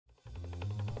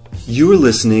You are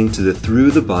listening to the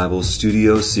Through the Bible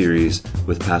studio series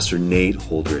with Pastor Nate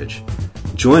Holdridge.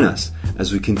 Join us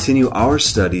as we continue our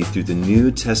study through the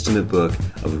New Testament book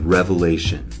of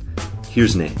Revelation.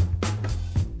 Here's Nate.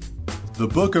 The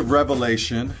book of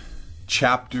Revelation,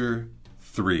 chapter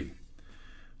 3.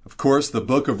 Of course, the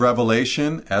book of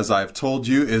Revelation, as I've told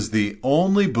you, is the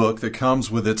only book that comes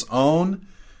with its own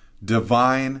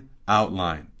divine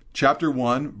outline. Chapter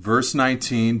 1, verse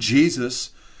 19,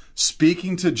 Jesus,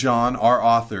 speaking to John, our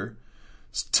author,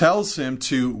 tells him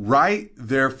to write,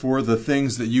 therefore, the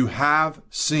things that you have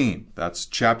seen. That's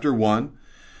chapter 1.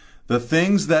 The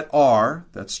things that are,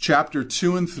 that's chapter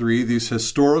 2 and 3, these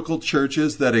historical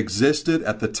churches that existed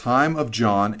at the time of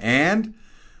John, and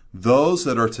those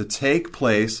that are to take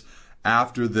place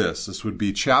after this. This would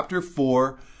be chapter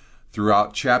 4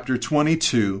 throughout chapter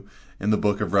 22 in the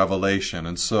book of Revelation.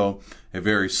 And so a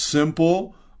very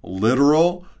simple,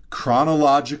 literal,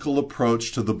 chronological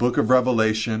approach to the book of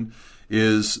Revelation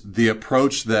is the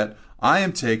approach that I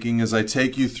am taking as I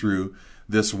take you through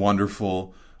this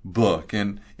wonderful book.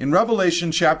 And in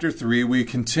Revelation chapter 3, we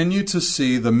continue to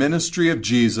see the ministry of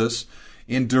Jesus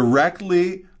in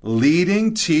directly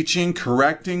leading, teaching,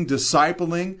 correcting,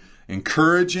 discipling,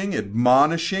 encouraging,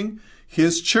 admonishing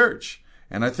his church.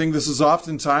 And I think this is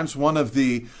oftentimes one of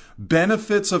the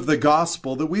benefits of the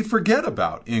gospel that we forget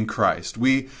about in Christ.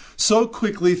 We so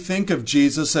quickly think of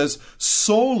Jesus as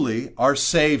solely our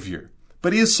Savior.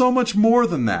 But he is so much more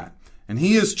than that. And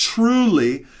he is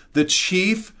truly the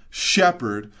chief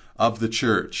shepherd of the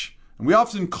church. And we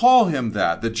often call him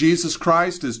that Jesus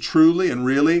Christ is truly and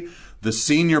really the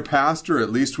senior pastor,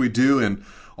 at least we do in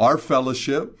our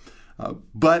fellowship.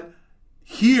 But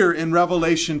here in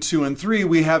Revelation 2 and 3,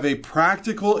 we have a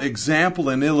practical example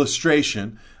and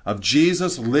illustration of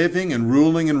Jesus living and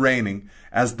ruling and reigning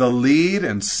as the lead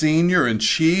and senior and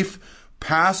chief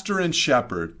pastor and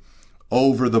shepherd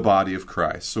over the body of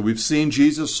Christ. So we've seen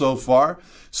Jesus so far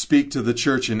speak to the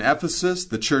church in Ephesus,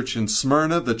 the church in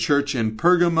Smyrna, the church in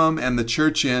Pergamum, and the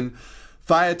church in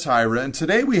Thyatira. And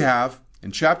today we have,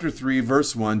 in chapter 3,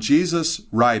 verse 1, Jesus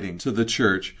writing to the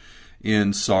church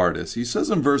in Sardis. He says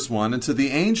in verse 1, "And to the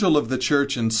angel of the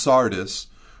church in Sardis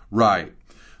write,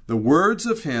 the words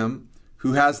of him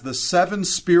who has the 7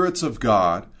 spirits of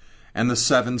God and the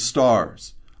 7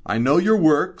 stars. I know your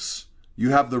works. You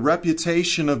have the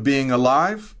reputation of being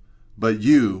alive, but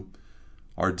you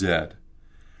are dead."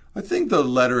 I think the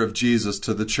letter of Jesus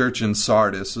to the church in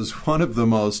Sardis is one of the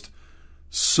most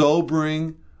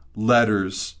sobering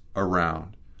letters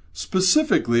around.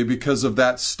 Specifically because of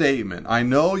that statement. I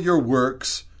know your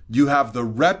works. You have the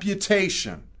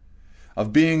reputation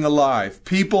of being alive.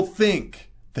 People think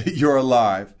that you're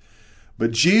alive.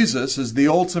 But Jesus, as the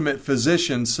ultimate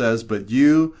physician, says, but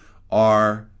you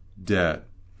are dead.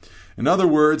 In other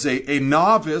words, a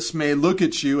novice may look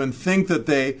at you and think that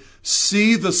they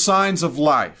see the signs of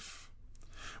life.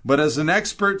 But as an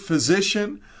expert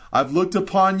physician, I've looked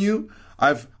upon you,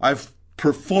 I've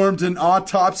performed an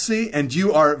autopsy, and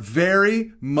you are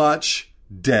very much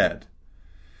dead.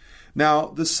 Now,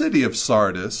 the city of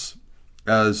Sardis,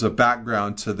 as a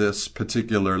background to this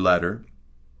particular letter,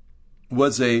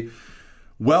 was a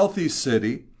wealthy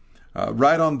city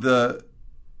right on the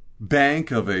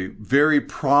bank of a very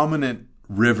prominent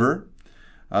river.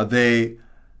 They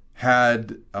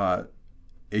had a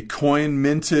coin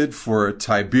minted for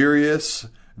Tiberius.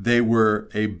 They were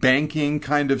a banking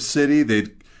kind of city.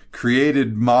 They'd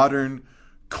created modern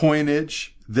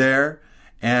coinage there.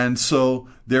 And so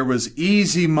there was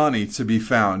easy money to be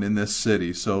found in this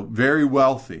city. So very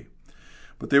wealthy.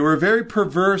 But they were a very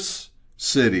perverse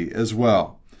city as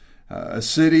well. A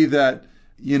city that,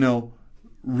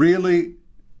 really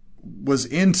was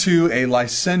into a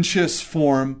licentious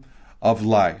form of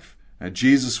life.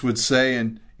 Jesus would say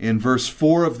in verse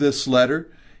 4 of this letter,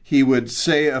 he would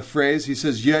say a phrase, he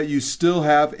says, "Yet you still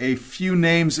have a few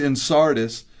names in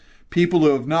Sardis, people who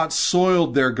have not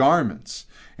soiled their garments."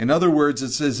 In other words,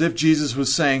 it's as if Jesus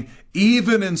was saying,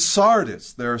 even in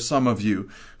Sardis, there are some of you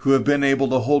who have been able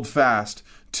to hold fast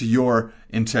to your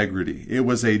integrity. It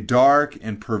was a dark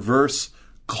and perverse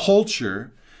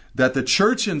culture that the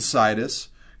church in Sardis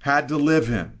had to live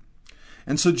in.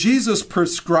 And so Jesus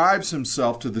prescribes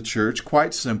himself to the church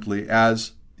quite simply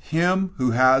as him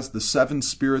who has the 7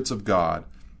 spirits of God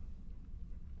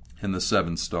and the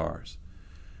 7 stars.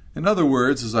 In other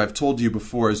words, as I've told you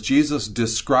before, as Jesus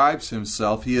describes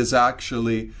himself, he is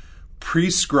actually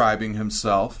prescribing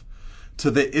himself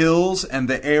to the ills and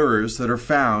the errors that are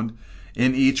found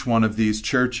in each one of these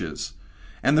churches.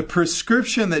 And the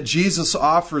prescription that Jesus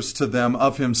offers to them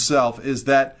of himself is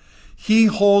that he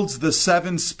holds the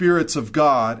 7 spirits of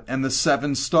God and the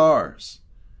 7 stars.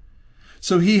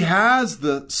 So he has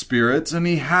the spirits and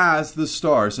he has the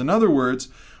stars. In other words,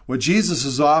 what Jesus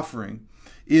is offering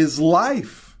is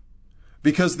life,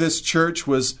 because this church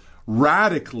was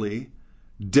radically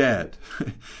dead.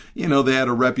 They had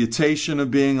a reputation of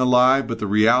being alive, but the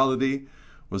reality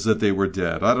was that they were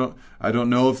dead. I don't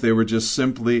know if they were just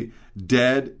simply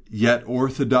dead yet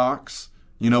orthodox,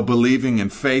 believing in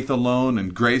faith alone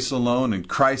and grace alone and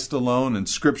Christ alone and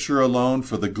Scripture alone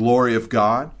for the glory of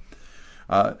God.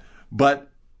 But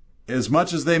as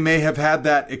much as they may have had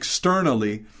that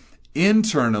externally,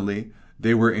 internally,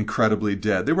 they were incredibly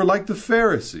dead. They were like the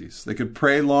Pharisees. They could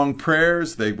pray long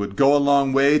prayers. They would go a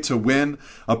long way to win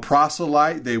a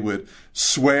proselyte. They would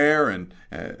swear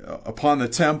upon the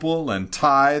temple and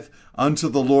tithe unto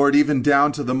the Lord, even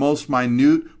down to the most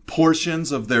minute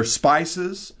portions of their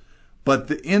spices. But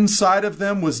the inside of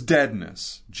them was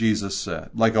deadness, Jesus said,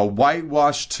 like a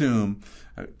whitewashed tomb,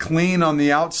 clean on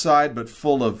the outside, but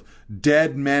full of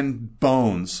dead men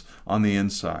bones on the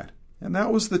inside. And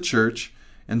that was the church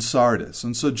in Sardis.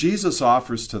 And so Jesus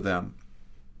offers to them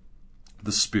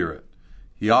the Spirit.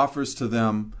 He offers to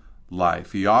them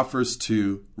life. He offers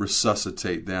to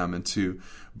resuscitate them and to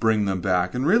bring them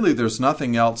back. And really, there's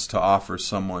nothing else to offer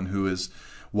someone who is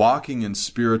walking in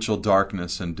spiritual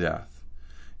darkness and death.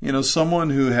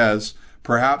 Someone who has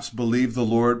perhaps believed the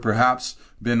Lord, perhaps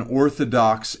been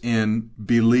orthodox in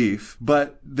belief,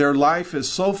 but their life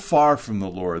is so far from the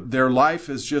Lord. Their life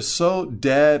is just so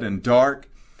dead and dark.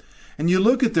 And you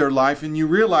look at their life and you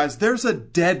realize there's a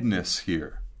deadness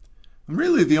here. And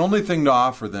really, the only thing to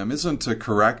offer them isn't a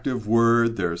corrective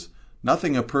word. There's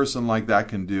nothing a person like that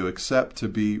can do except to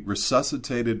be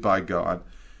resuscitated by God,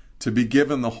 to be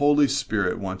given the Holy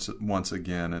Spirit once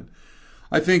again. And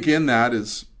I think in that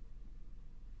is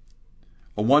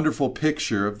a wonderful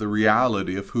picture of the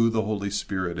reality of who the Holy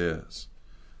Spirit is.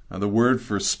 Now, the word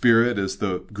for spirit is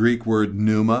the Greek word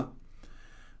pneuma,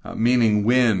 meaning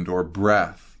wind or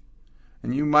breath.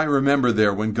 And you might remember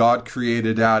there when God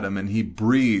created Adam and he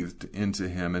breathed into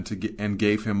him and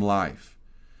gave him life.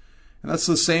 And that's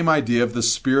the same idea of the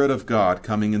Spirit of God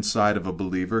coming inside of a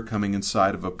believer, coming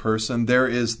inside of a person. There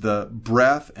is the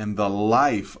breath and the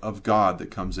life of God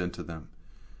that comes into them.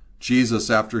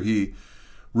 Jesus, after he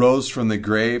rose from the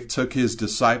grave, took his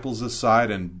disciples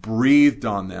aside and breathed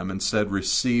on them and said,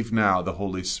 "Receive now the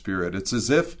Holy Spirit." It's as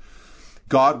if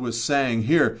God was saying,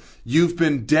 here, you've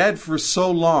been dead for so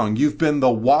long. You've been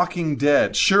the walking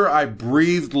dead. Sure, I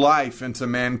breathed life into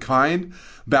mankind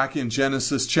back in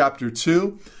Genesis chapter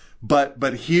 2,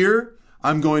 but here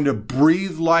I'm going to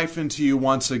breathe life into you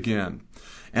once again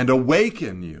and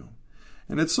awaken you.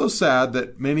 And it's so sad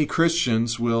that many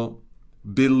Christians will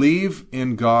believe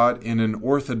in God in an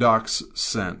orthodox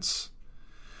sense,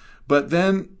 but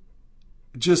then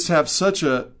just have such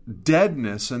a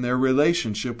deadness in their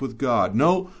relationship with God.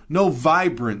 No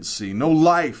vibrancy, no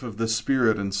life of the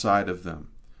Spirit inside of them.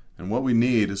 And what we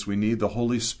need the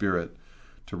Holy Spirit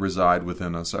to reside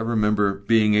within us. I remember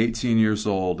being 18 years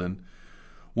old and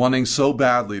wanting so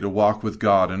badly to walk with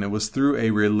God, and it was through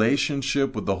a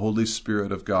relationship with the Holy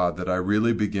Spirit of God that I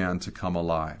really began to come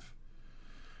alive.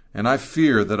 And I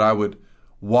fear that I would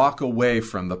walk away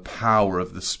from the power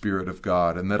of the Spirit of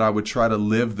God and that I would try to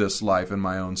live this life in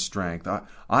my own strength.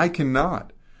 I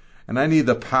cannot. And I need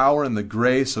the power and the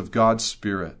grace of God's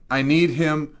Spirit. I need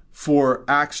Him for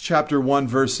Acts chapter 1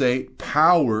 verse 8,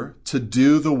 power to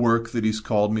do the work that He's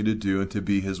called me to do and to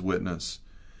be His witness.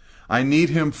 I need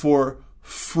Him for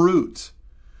fruit,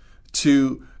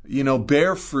 to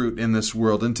bear fruit in this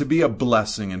world and to be a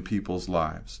blessing in people's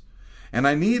lives. And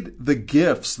I need the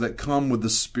gifts that come with the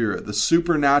Spirit, the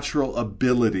supernatural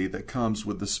ability that comes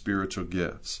with the spiritual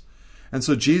gifts. And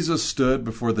so Jesus stood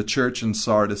before the church in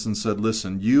Sardis and said,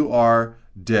 listen, you are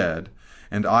dead,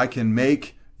 and I can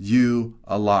make you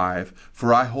alive,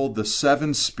 for I hold the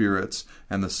 7 spirits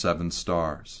and the 7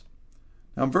 stars.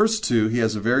 Now in verse 2, he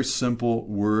has a very simple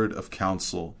word of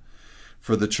counsel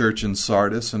for the church in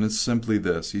Sardis, and it's simply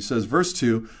this. He says, verse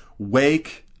 2,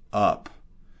 wake up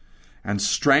and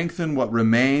strengthen what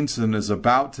remains and is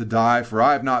about to die, for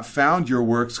I have not found your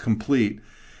works complete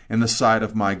in the sight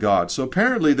of my God. So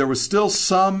apparently there was still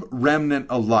some remnant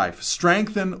of life.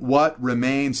 Strengthen what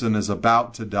remains and is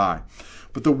about to die.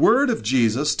 But the word of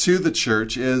Jesus to the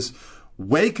church is,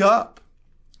 wake up.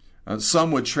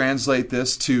 Some would translate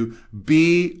this to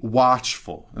be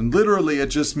watchful. And literally it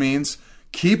just means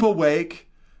keep awake,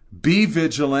 be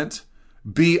vigilant,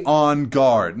 be on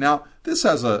guard. Now, this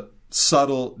has a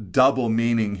subtle double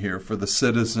meaning here for the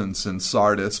citizens in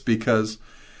Sardis, because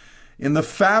in the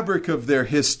fabric of their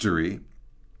history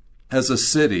as a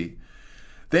city,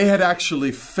 they had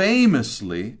actually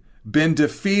famously been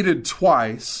defeated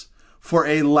twice for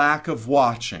a lack of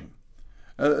watching.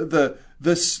 The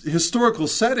historical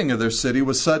setting of their city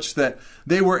was such that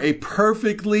they were a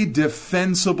perfectly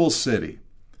defensible city.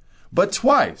 But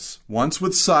twice, once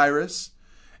with Cyrus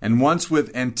and once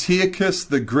with Antiochus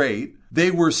the Great, they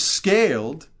were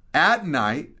scaled at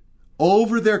night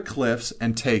over their cliffs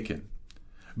and taken.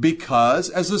 Because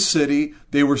as a city,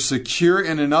 they were secure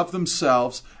in and of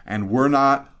themselves and were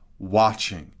not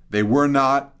watching. They were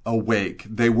not awake.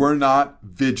 They were not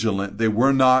vigilant. They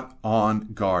were not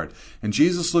on guard. And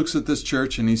Jesus looks at this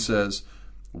church and he says,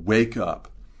 wake up.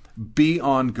 Be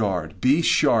on guard. Be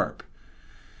sharp.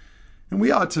 And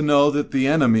we ought to know that the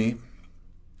enemy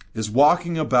is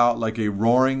walking about like a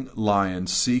roaring lion,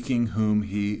 seeking whom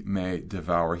he may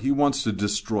devour. He wants to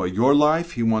destroy your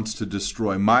life. He wants to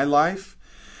destroy my life.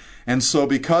 And so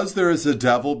because there is a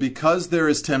devil, because there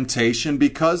is temptation,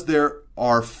 because there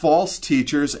are false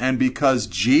teachers, and because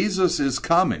Jesus is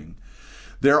coming,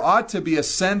 there ought to be a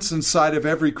sense inside of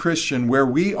every Christian where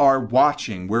we are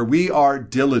watching, where we are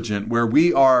diligent, where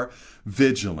we are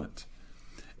vigilant.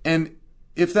 And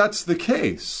if that's the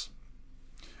case,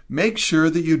 make sure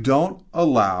that you don't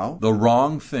allow the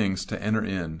wrong things to enter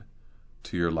in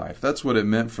to your life. That's what it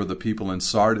meant for the people in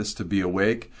Sardis to be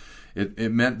awake.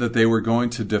 It meant that they were going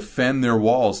to defend their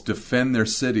walls, defend their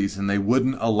cities, and they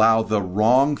wouldn't allow the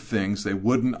wrong things, they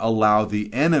wouldn't allow the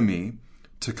enemy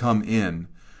to come in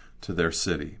to their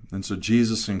city. And so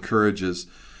Jesus encourages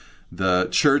the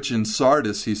church in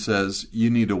Sardis. He says, you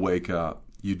need to wake up.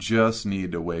 You just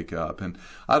need to wake up. And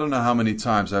I don't know how many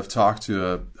times I've talked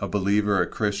to a believer, a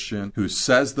Christian, who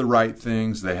says the right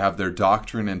things, they have their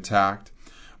doctrine intact,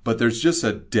 but there's just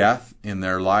a death in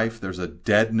their life. There's a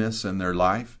deadness in their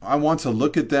life. I want to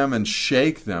look at them and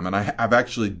shake them. And I've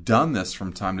actually done this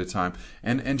from time to time.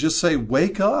 And just say,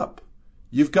 wake up.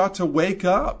 You've got to wake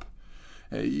up.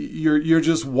 You're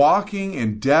just walking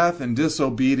in death and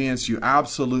disobedience. You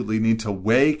absolutely need to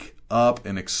wake up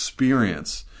and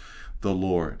experience the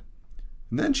Lord.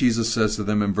 And then Jesus says to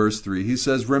them in verse 3, he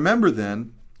says, remember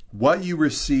then what you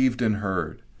received and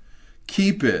heard.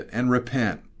 Keep it and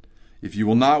repent. If you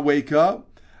will not wake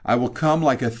up, I will come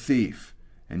like a thief,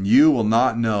 and you will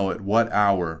not know at what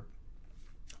hour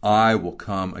I will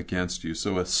come against you.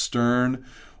 So a stern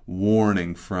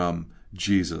warning from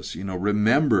Jesus.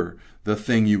 Remember the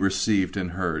thing you received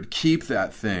and heard. Keep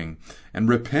that thing and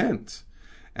repent.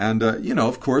 And,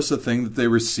 of course, the thing that they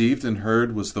received and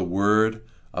heard was the Word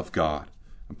of God.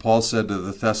 And Paul said to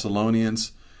the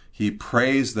Thessalonians, he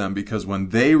praised them because when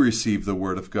they received the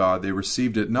Word of God, they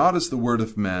received it not as the word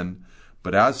of men,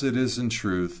 but as it is in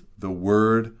truth, the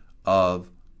Word of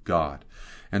God.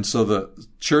 And so the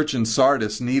church in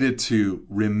Sardis needed to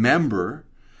remember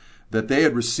that they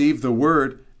had received the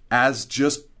Word as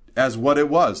what it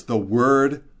was, the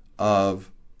Word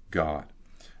of God.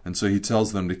 And so he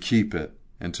tells them to keep it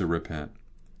and to repent.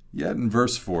 Yet in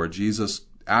verse 4, Jesus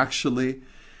actually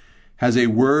has a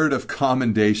word of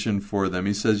commendation for them.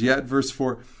 He says, yet, verse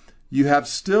 4, you have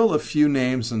still a few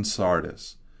names in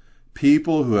Sardis,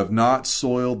 people who have not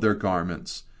soiled their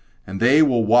garments, and they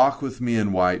will walk with me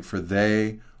in white, for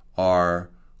they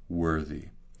are worthy.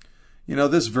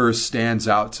 This verse stands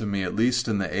out to me, at least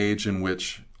in the age in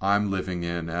which I'm living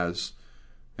in, as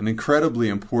an incredibly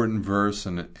important verse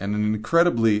and an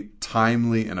incredibly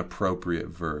timely and appropriate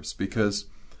verse, because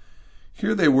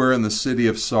here they were in the city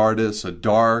of Sardis, a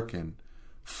dark and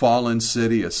fallen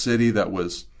city, a city that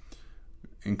was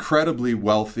incredibly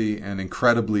wealthy and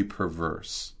incredibly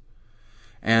perverse.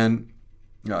 And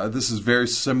this is very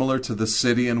similar to the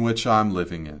city in which I'm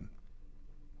living in,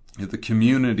 the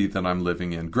community that I'm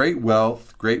living in. Great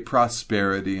wealth, great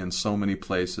prosperity in so many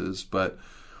places, but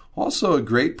also a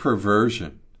great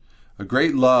perversion, a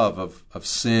great love of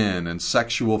sin and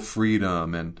sexual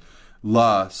freedom and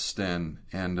lust and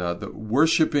the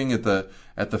worshiping at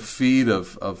the feet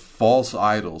of false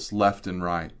idols left and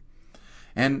right.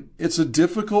 And it's a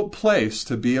difficult place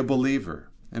to be a believer.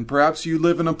 And perhaps you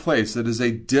live in a place that is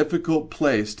a difficult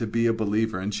place to be a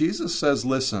believer. And Jesus says,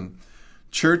 listen,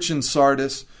 church in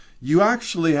Sardis, you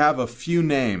actually have a few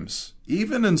names,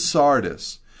 even in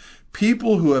Sardis,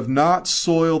 people who have not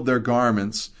soiled their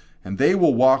garments, and they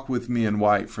will walk with me in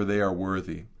white, for they are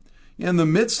worthy. In the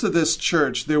midst of this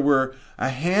church, there were a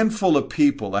handful of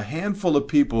people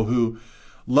who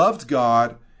loved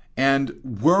God and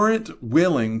weren't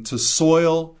willing to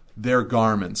soil their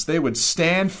garments. They would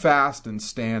stand fast and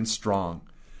stand strong.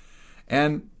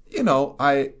 And,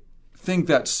 I think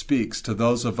that speaks to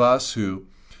those of us who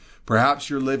perhaps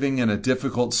you're living in a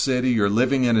difficult city, you're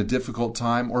living in a difficult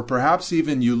time, or perhaps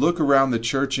even you look around the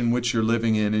church in which you're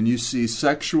living in and you see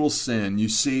sexual sin, you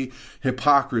see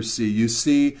hypocrisy, you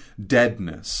see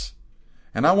deadness.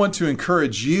 And I want to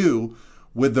encourage you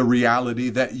with the reality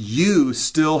that you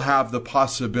still have the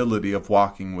possibility of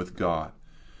walking with God.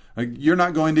 You're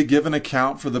not going to give an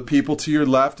account for the people to your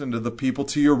left and to the people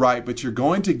to your right, but you're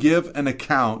going to give an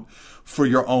account for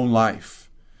your own life.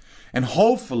 And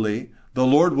hopefully, the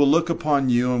Lord will look upon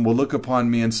you and will look upon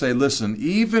me and say, listen,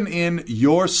 even in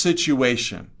your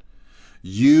situation,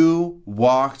 you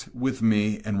walked with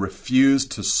me and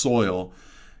refused to soil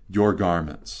your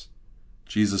garments.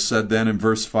 Jesus said then in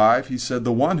verse 5, he said,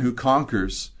 the one who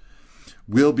conquers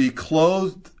will be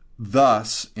clothed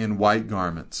thus in white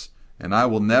garments, and I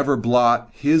will never blot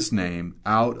his name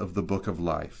out of the book of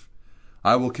life.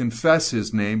 I will confess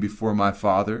his name before my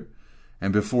Father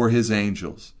and before his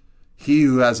angels. He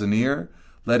who has an ear,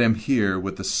 let him hear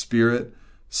what the Spirit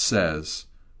says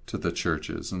to the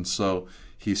churches. And so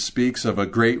he speaks of a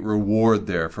great reward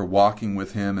there for walking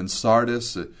with him in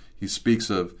Sardis. He speaks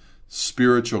of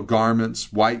spiritual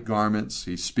garments, white garments.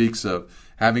 He speaks of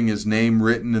having his name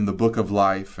written in the book of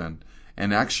life and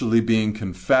actually being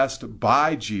confessed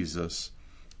by Jesus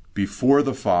before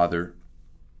the Father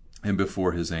and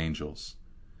before his angels.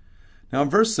 Now in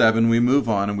verse 7, we move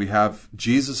on and we have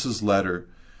Jesus' letter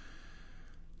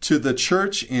to the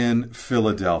church in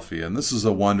Philadelphia. And this is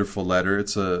a wonderful letter.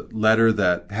 It's a letter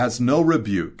that has no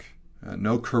rebuke,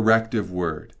 no corrective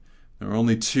word. There are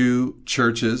only two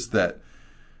churches that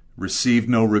received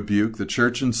no rebuke. The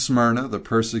church in Smyrna, the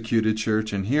persecuted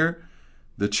church, and here,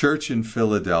 the church in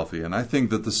Philadelphia. And I think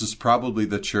that this is probably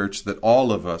the church that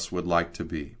all of us would like to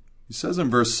be. He says in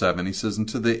verse 7, he says, and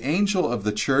to the angel of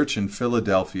the church in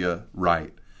Philadelphia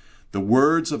write, the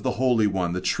words of the Holy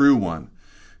One, the true One,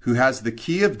 who has the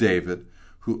key of David,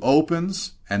 who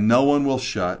opens and no one will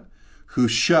shut, who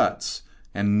shuts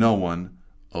and no one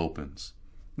opens.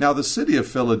 Now, the city of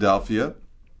Philadelphia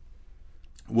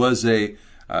was a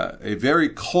very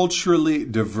culturally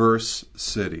diverse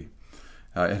city.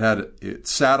 It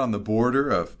sat on the border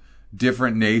of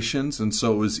different nations, and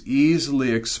so it was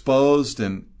easily exposed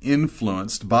and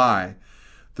influenced by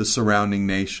the surrounding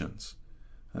nations.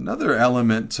 Another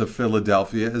element to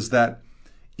Philadelphia is that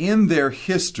in their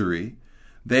history,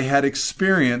 they had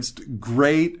experienced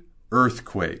great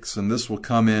earthquakes, and this will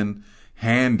come in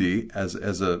handy as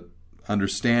a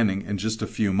understanding in just a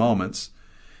few moments.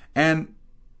 And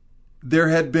there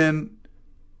had been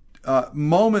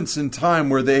moments in time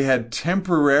where they had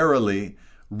temporarily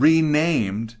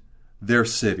renamed their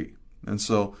city. And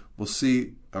so we'll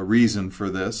see a reason for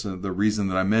this, the reason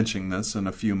that I'm mentioning this in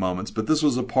a few moments. But this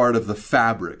was a part of the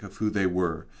fabric of who they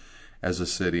were as a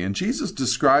city. And Jesus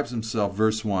describes himself,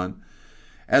 verse 1,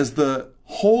 as the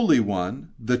Holy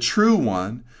One, the true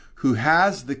One, who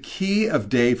has the key of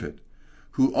David,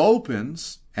 who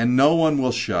opens and no one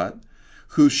will shut,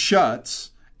 who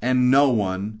shuts and no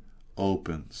one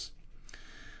opens.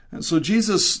 And so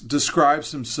Jesus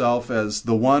describes himself as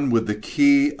the one with the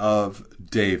key of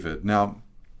David. Now,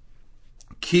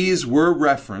 keys were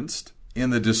referenced in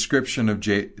the description of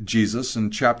Jesus in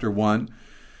chapter 1,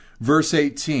 verse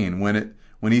 18,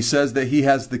 when he says that he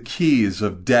has the keys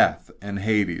of death and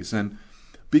Hades. And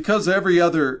because every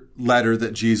other letter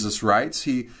that Jesus writes,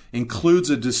 he includes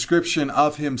a description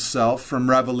of himself from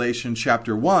Revelation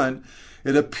chapter 1,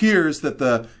 it appears that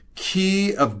the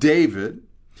key of David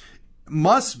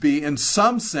must be in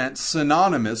some sense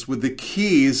synonymous with the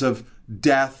keys of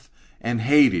death and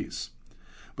Hades.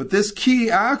 But this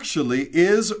key actually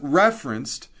is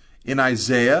referenced in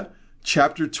Isaiah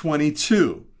chapter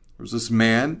 22. There was this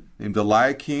man named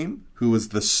Eliakim who was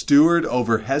the steward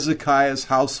over Hezekiah's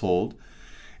household,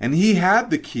 and he had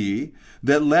the key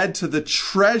that led to the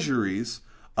treasuries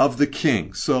of the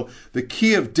king. So the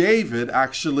key of David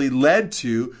actually led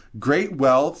to great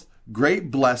wealth, great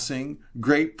blessing,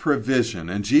 great provision.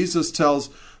 And Jesus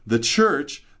tells the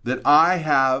church that I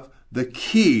have the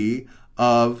key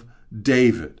of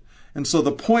David. And so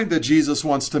the point that Jesus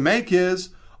wants to make is,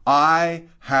 I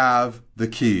have the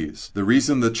keys. The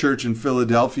reason the church in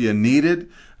Philadelphia needed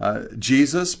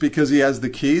Jesus, because he has the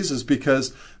keys, is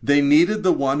because they needed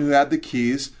the one who had the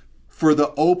keys for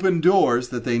the open doors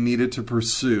that they needed to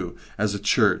pursue as a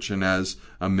church and as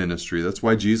a ministry. That's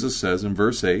why Jesus says in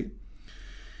verse 8,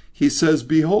 he says,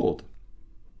 behold,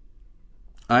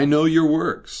 I know your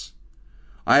works.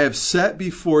 I have set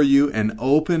before you an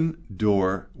open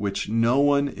door which no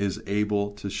one is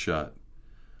able to shut.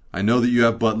 I know that you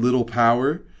have but little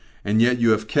power, and yet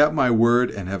you have kept my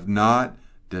word and have not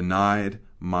denied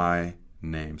my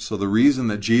name. So the reason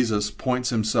that Jesus points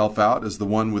himself out as the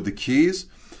one with the keys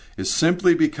is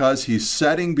simply because he's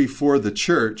setting before the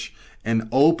church an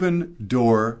open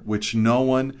door which no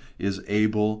one is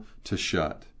able to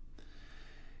shut.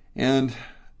 And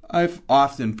I've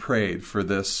often prayed for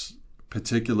this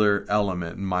particular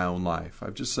element in my own life.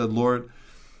 I've just said, Lord,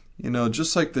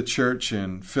 just like the church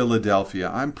in Philadelphia,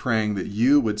 I'm praying that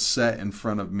you would set in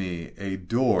front of me a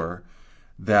door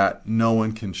that no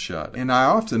one can shut. And I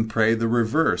often pray the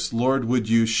reverse. Lord, would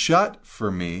you shut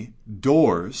for me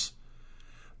doors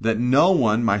that no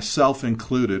one, myself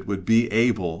included, would be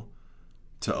able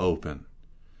to open?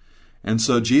 And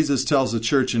so Jesus tells the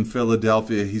church in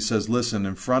Philadelphia, he says, listen,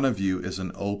 in front of you is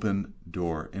an open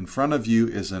door. In front of you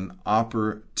is an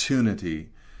opportunity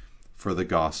for the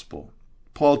gospel.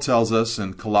 Paul tells us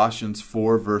in Colossians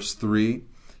 4, verse 3,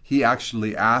 he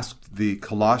actually asked the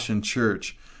Colossian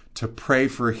church to pray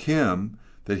for him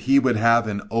that he would have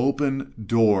an open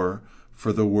door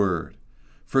for the word.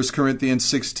 1 Corinthians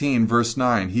 16, verse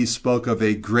 9, he spoke of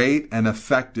a great and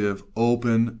effective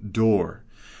open door.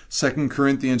 2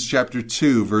 Corinthians chapter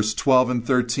 2, verse 12 and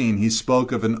 13, he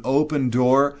spoke of an open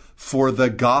door for the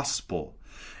gospel.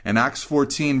 In Acts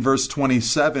 14, verse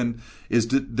 27,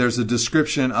 there's a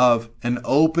description of an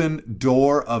open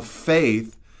door of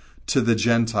faith to the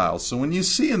Gentiles. So when you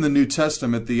see in the New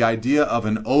Testament the idea of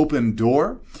an open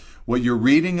door, what you're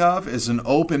reading of is an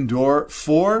open door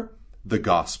for the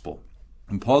gospel.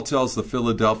 And Paul tells the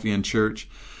Philadelphian church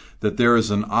that there is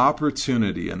an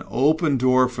opportunity, an open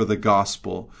door for the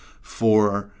gospel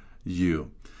for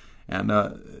you. And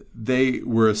they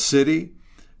were a city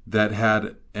that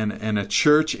had, and a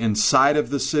church inside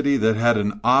of the city that had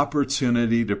an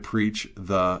opportunity to preach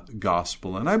the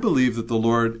gospel. And I believe that the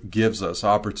Lord gives us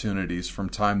opportunities from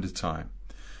time to time.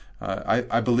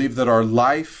 I believe that our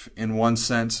life, in one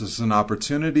sense, is an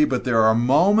opportunity, but there are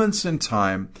moments in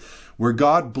time where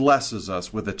God blesses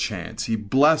us with a chance. He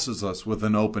blesses us with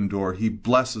an open door. He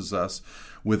blesses us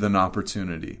with an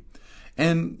opportunity.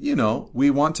 And,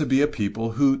 we want to be a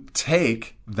people who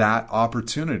take that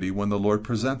opportunity when the Lord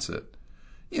presents it.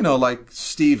 Like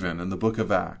Stephen in the book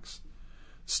of Acts.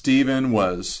 Stephen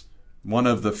was one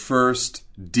of the first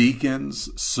deacons,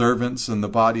 servants in the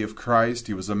body of Christ.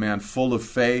 He was a man full of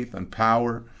faith and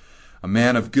power, a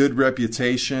man of good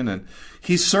reputation, and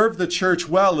he served the church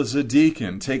well as a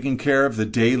deacon, taking care of the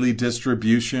daily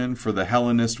distribution for the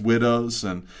Hellenist widows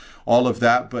and all of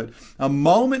that. But a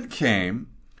moment came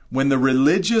when the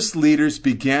religious leaders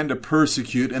began to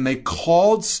persecute, and they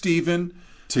called Stephen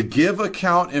to give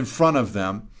account in front of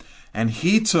them, and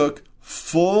he took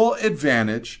full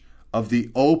advantage of the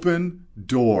open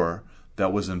door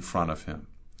that was in front of him.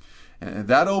 And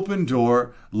that open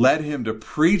door led him to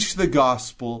preach the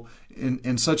gospel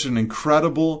in such an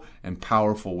incredible and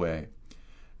powerful way.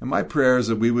 And my prayer is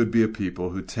that we would be a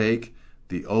people who take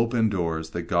the open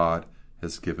doors that God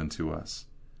has given to us.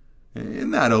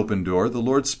 In that open door, the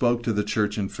Lord spoke to the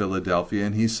church in Philadelphia,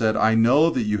 and he said, I know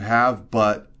that you have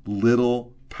but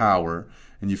little power,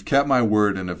 and you've kept my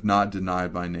word and have not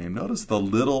denied my name. Notice the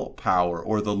little power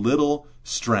or the little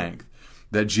strength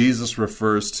that Jesus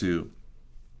refers to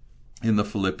in the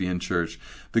Philippian church.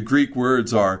 The Greek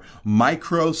words are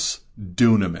mikros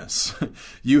dunamis.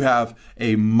 You have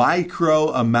a micro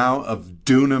amount of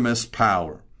dunamis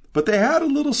power, but they had a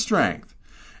little strength.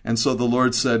 And so the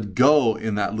Lord said, go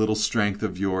in that little strength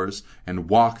of yours and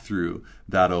walk through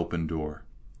that open door.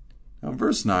 Now in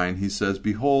verse 9, he says,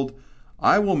 behold,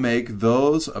 I will make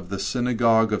those of the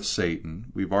synagogue of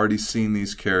Satan. We've already seen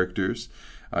these characters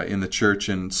in the church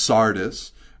in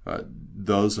Sardis.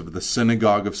 Those of the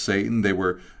synagogue of Satan, they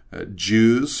were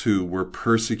Jews who were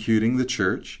persecuting the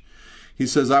church. He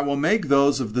says, I will make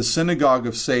those of the synagogue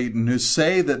of Satan who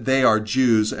say that they are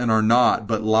Jews and are not,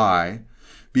 but lie.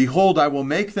 Behold, I will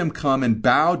make them come and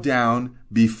bow down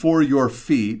before your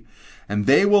feet, and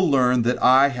they will learn that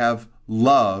I have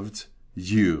loved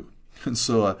you. And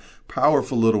so a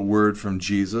powerful little word from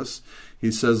Jesus.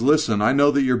 He says, listen, I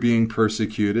know that you're being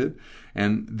persecuted,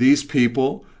 and these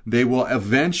people, they will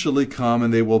eventually come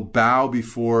and they will bow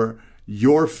before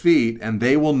your feet, and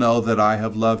they will know that I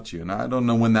have loved you. And I don't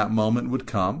know when that moment would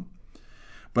come,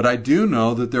 but I do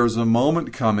know that there's a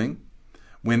moment coming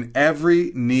when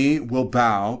every knee will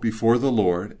bow before the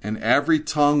Lord and every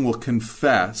tongue will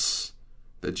confess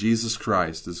that Jesus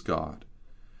Christ is God.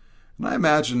 And I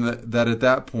imagine that at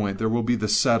that point there will be the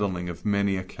settling of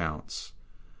many accounts.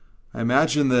 I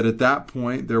imagine that at that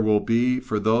point there will be,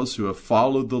 for those who have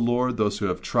followed the Lord, those who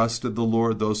have trusted the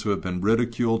Lord, those who have been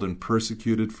ridiculed and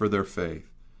persecuted for their faith.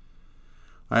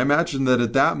 I imagine that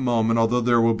at that moment, although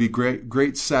there will be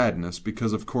great sadness,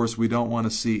 because of course we don't want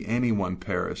to see anyone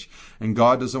perish, and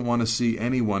God doesn't want to see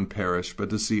anyone perish, but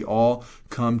to see all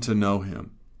come to know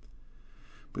Him.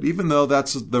 But even though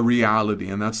that's the reality,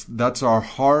 and that's our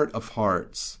heart of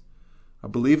hearts, I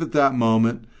believe at that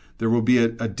moment There will be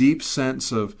a deep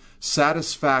sense of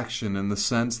satisfaction in the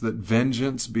sense that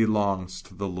vengeance belongs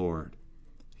to the Lord.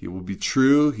 He will be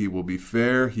true, He will be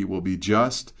fair, He will be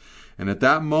just. And at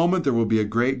that moment, there will be a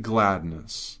great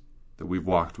gladness that we've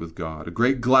walked with God, a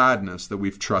great gladness that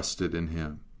we've trusted in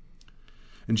Him.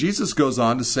 And Jesus goes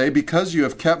on to say, because you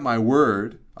have kept my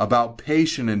word about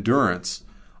patient endurance,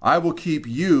 I will keep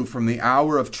you from the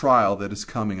hour of trial that is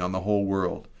coming on the whole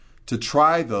world, to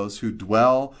try those who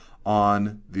dwell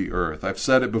on the earth. I've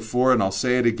said it before and I'll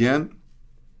say it again.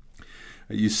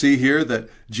 You see here that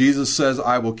Jesus says,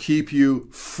 I will keep you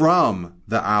from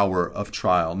the hour of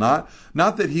trial. Not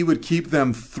that He would keep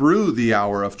them through the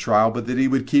hour of trial, but that He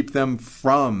would keep them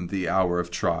from the hour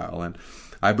of trial. And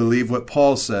I believe what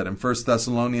Paul said in 1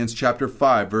 Thessalonians chapter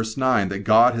 5, verse 9, that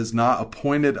God has not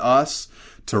appointed us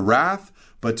to wrath,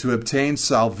 but to obtain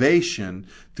salvation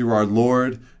through our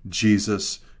Lord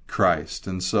Jesus Christ.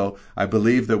 And so I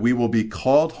believe that we will be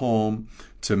called home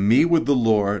to meet with the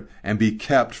Lord and be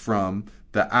kept from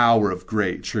the hour of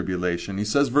great tribulation. He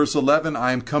says, verse 11,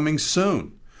 I am coming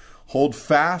soon. Hold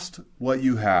fast what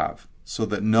you have, so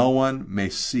that no one may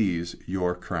seize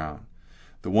your crown.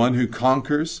 The one who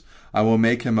conquers, I will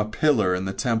make him a pillar in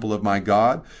the temple of my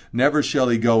God. Never shall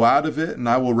he go out of it, and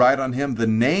I will write on him the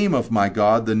name of my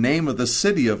God, the name of the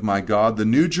city of my God, the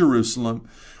New Jerusalem,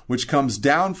 which comes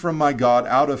down from my God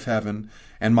out of heaven,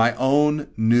 and my own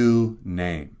new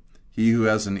name. He who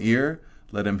has an ear,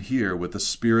 let him hear what the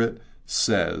Spirit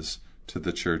says to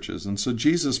the churches. And so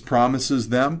Jesus promises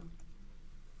them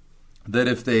that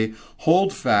if they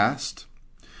hold fast,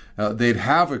 they'd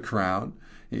have a crown.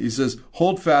 He says,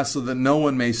 hold fast so that no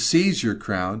one may seize your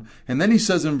crown. And then he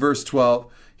says in verse 12,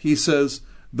 he says,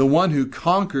 the one who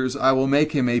conquers, I will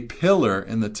make him a pillar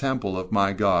in the temple of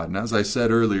my God. And as I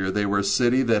said earlier, they were a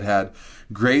city that had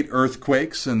great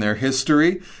earthquakes in their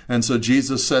history. And so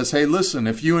Jesus says, hey, listen,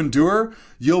 if you endure,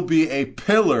 you'll be a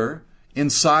pillar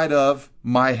inside of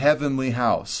my heavenly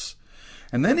house.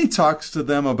 And then he talks to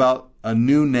them about a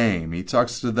new name. He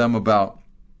talks to them about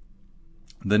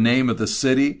the name of the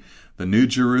city, the New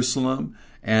Jerusalem,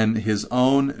 and his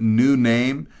own new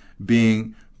name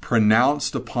being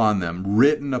pronounced upon them,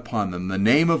 written upon them. The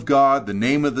name of God, the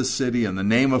name of the city, and the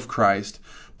name of Christ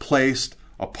placed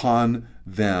upon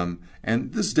them.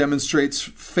 And this demonstrates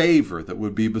favor that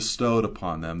would be bestowed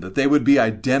upon them, that they would be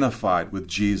identified with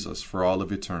Jesus for all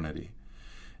of eternity.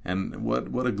 And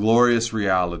what a glorious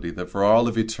reality that for all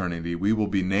of eternity we will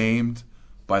be named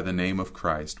by the name of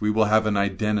Christ. We will have an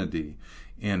identity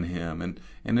in Him. And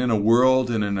in a world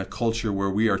and in a culture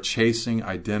where we are chasing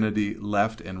identity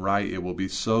left and right, it will be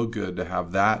so good to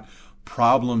have that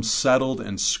problem settled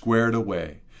and squared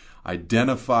away,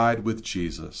 identified with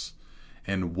Jesus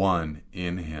and one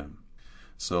in Him.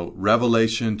 So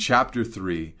Revelation chapter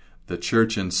 3, the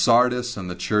church in Sardis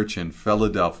and the church in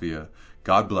Philadelphia.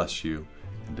 God bless you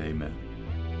and amen.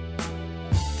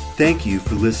 Thank you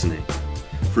for listening.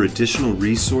 For additional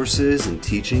resources and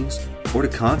teachings, or to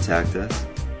contact us,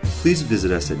 please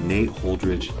visit us at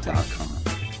nateholdridge.com.